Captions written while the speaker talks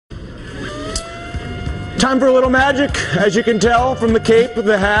Time for a little magic, as you can tell from the cape,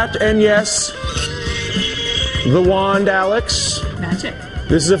 the hat, and yes, the wand, Alex. Magic.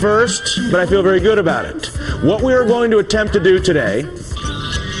 This is a first, but I feel very good about it. What we are going to attempt to do today,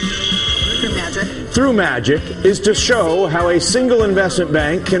 through magic, is to show how a single investment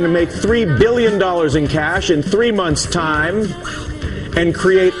bank can make $3 billion in cash in 3 months' time and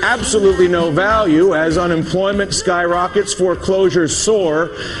create absolutely no value as unemployment skyrockets, foreclosures soar,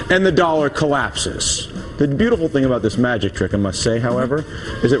 and the dollar collapses. The beautiful thing about this magic trick, I must say, however,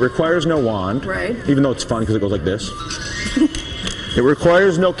 is it requires no wand, right? Even though it's fun because it goes like this. It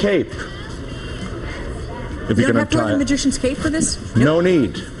requires no cape. If you don't have to have a magician's cape for this? No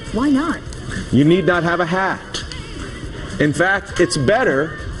need. Why not? You need not have a hat. In fact, it's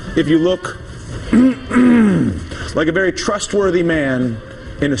better if you look like a very trustworthy man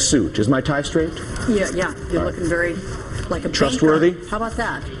in a suit. Is my tie straight? Yeah. You're looking very like a trustworthy. Banker. How about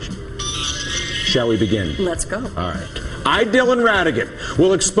that? Shall we begin? Let's go. All right. I, Dylan Radigan,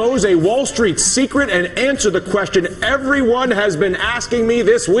 will expose a Wall Street secret and answer the question everyone has been asking me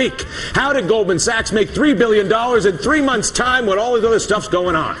this week. How did Goldman Sachs make $3 billion in 3 months' time when all this other stuff's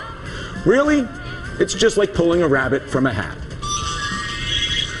going on? Really? It's just like pulling a rabbit from a hat.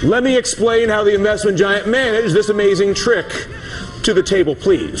 Let me explain how the investment giant managed this amazing trick. To the table,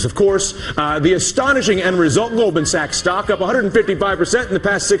 please. Of course, the astonishing end result, Goldman Sachs stock up 155% in the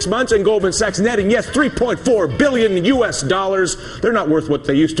past 6 months, and Goldman Sachs netting, yes, $3.4 billion US dollars. They're not worth what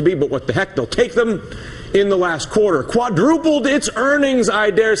they used to be, but what the heck, they'll take them. In the last quarter, quadrupled its earnings, I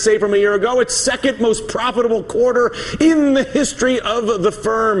dare say, from a year ago. Its second most profitable quarter in the history of the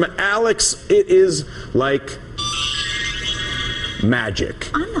firm. Alex, it is like magic.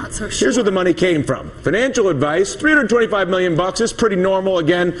 I'm not so sure. Here's where the money came from. Financial advice, $325 million is pretty normal.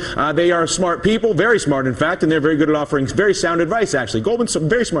 Again, they are smart people, very smart, in fact, and they're very good at offering very sound advice, actually. Goldman's some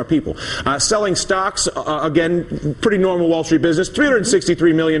very smart people. Selling stocks, again, pretty normal Wall Street business,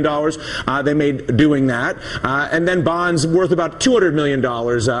 $363 million they made doing that. And then bonds worth about $200 million.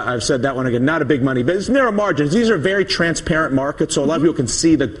 I've said that one again, not a big money business. Narrow margins. These are very transparent markets, so a lot of people can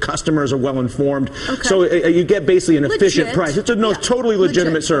see the customers are well informed. Okay. So you get basically an efficient price. It's a totally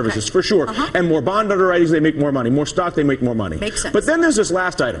legitimate services, for sure. And more bond underwritings, they make more money. More stock, they make more money. Makes sense. But then there's this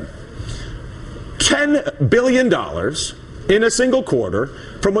last item. $10 billion in a single quarter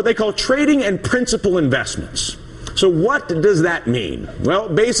from what they call trading and principal investments. So what does that mean? Well,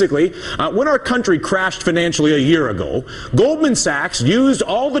 basically, when our country crashed financially a year ago, Goldman Sachs used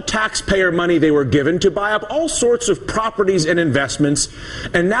all the taxpayer money they were given to buy up all sorts of properties and investments.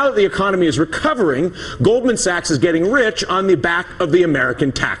 And now that the economy is recovering, Goldman Sachs is getting rich on the back of the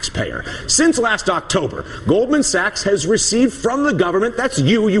American taxpayer. Since last October, Goldman Sachs has received from the government, that's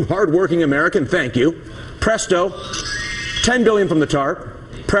you hardworking American, thank you, presto, $10 billion from the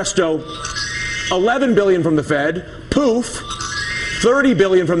TARP, presto, $11 billion from the Fed, poof, $30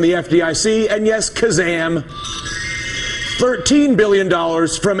 billion from the FDIC, and yes, kazam, $13 billion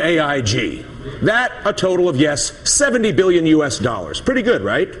from AIG. That a total of, yes, $70 billion US dollars. Pretty good,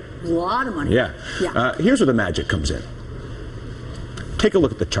 right? A lot of money. Yeah. Here's where the magic comes in. Take a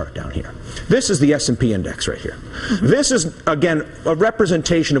look at the chart down here. This is the S&P index right here. This is, again, a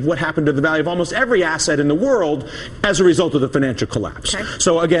representation of what happened to the value of almost every asset in the world as a result of the financial collapse. Okay.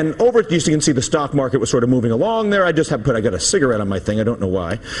 So, again, over you can see the stock market was sort of moving along there. I got a cigarette on my thing. I don't know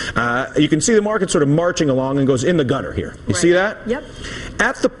why. You can see the market sort of marching along and goes in the gutter here. You see that? Yep.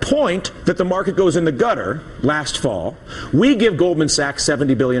 At the point that the market goes in the gutter last fall, we give Goldman Sachs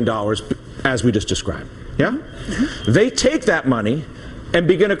 $70 billion, as we just described. Yeah? They take that money and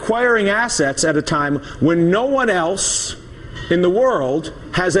begin acquiring assets at a time when no one else in the world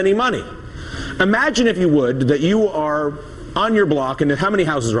has any money. Imagine, if you would, that you are on your block, and how many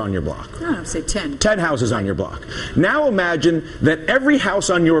houses are on your block? I would say 10. 10 houses on your block. Now imagine that every house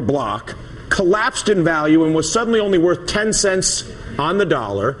on your block collapsed in value and was suddenly only worth 10 cents on the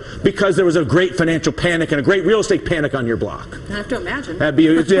dollar because there was a great financial panic and a great real estate panic on your block. I have to imagine.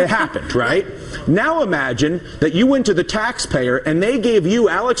 It happened, right? Now imagine that you went to the taxpayer and they gave you,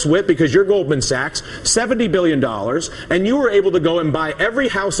 Alex Witt, because you're Goldman Sachs, $70 billion, and you were able to go and buy every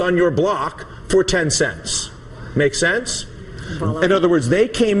house on your block for 10 cents. Make sense? In other words, they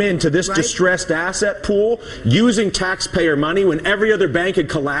came into this distressed asset pool using taxpayer money when every other bank had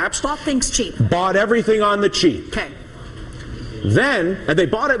collapsed. Bought things cheap. Bought everything on the cheap. Okay. Then, and they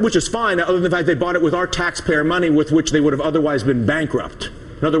bought it, which is fine, other than the fact they bought it with our taxpayer money with which they would have otherwise been bankrupt.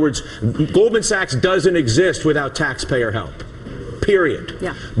 In other words, Goldman Sachs doesn't exist without taxpayer help. Period.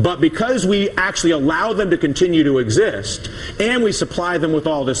 Yeah. But because we actually allow them to continue to exist and we supply them with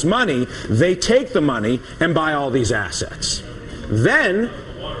all this money, they take the money and buy all these assets. Then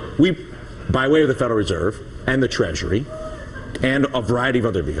we by way of the Federal Reserve and the Treasury and a variety of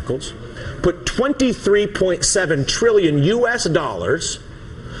other vehicles, put 23.7 trillion US dollars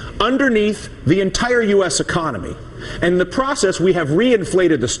underneath the entire U.S. economy. And in the process, we have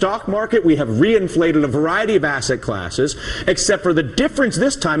reinflated the stock market, we have reinflated a variety of asset classes, except for the difference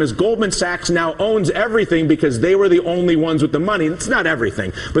this time is Goldman Sachs now owns everything because they were the only ones with the money. It's not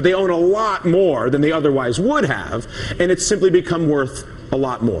everything, but they own a lot more than they otherwise would have, and it's simply become worth a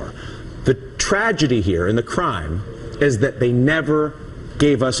lot more. The tragedy here and the crime is that they never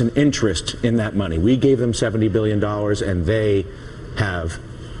gave us an interest in that money. We gave them $70 billion, and they have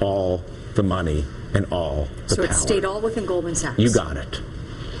all the money and all the power. So it stayed all within Goldman Sachs. You got it.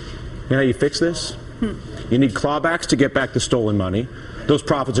 You know how you fix this? You need clawbacks to get back the stolen money. Those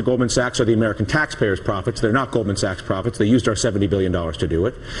profits at Goldman Sachs are the American taxpayers' profits. They're not Goldman Sachs profits. They used our $70 billion to do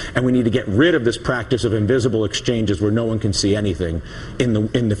it. And we need to get rid of this practice of invisible exchanges where no one can see anything in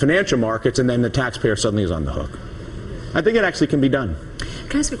the financial markets, and then the taxpayer suddenly is on the hook. I think it actually can be done.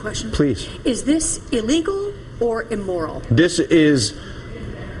 Can I ask a question? Please. Is this illegal or immoral? This is...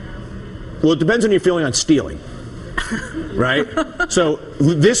 Well, it depends on your feeling on stealing, right? So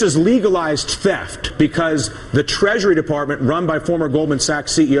this is legalized theft because the Treasury Department, run by former Goldman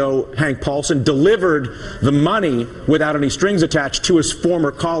Sachs CEO Hank Paulson, delivered the money without any strings attached to his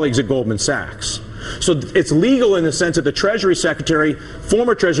former colleagues at Goldman Sachs. So it's legal in the sense that the Treasury Secretary,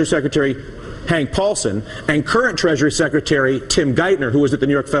 former Treasury Secretary Hank Paulson, and current Treasury Secretary Tim Geithner, who was at the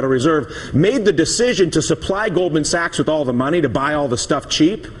New York Federal Reserve, made the decision to supply Goldman Sachs with all the money to buy all the stuff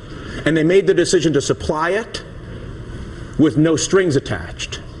cheap. And they made the decision to supply it with no strings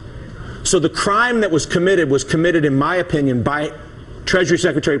attached. So the crime that was committed, in my opinion, by Treasury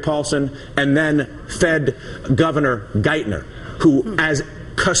Secretary Paulson and then Fed Governor Geithner, who, as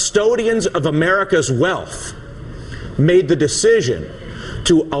custodians of America's wealth, made the decision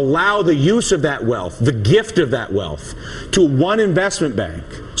to allow the use of that wealth, the gift of that wealth, to one investment bank,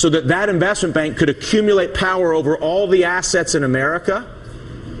 so that that investment bank could accumulate power over all the assets in America,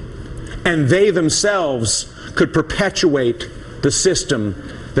 and they themselves could perpetuate the system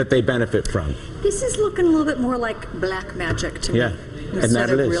that they benefit from. This is looking a little bit more like black magic to me. Yeah. And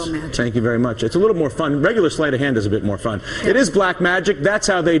that it is. Real magic. Thank you very much. It's a little more fun. Regular sleight of hand is a bit more fun. Yeah. It is black magic. That's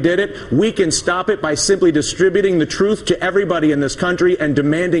how they did it. We can stop it by simply distributing the truth to everybody in this country and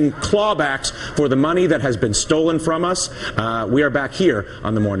demanding clawbacks for the money that has been stolen from us. We are back here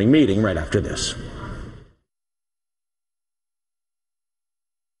on the morning meeting right after this.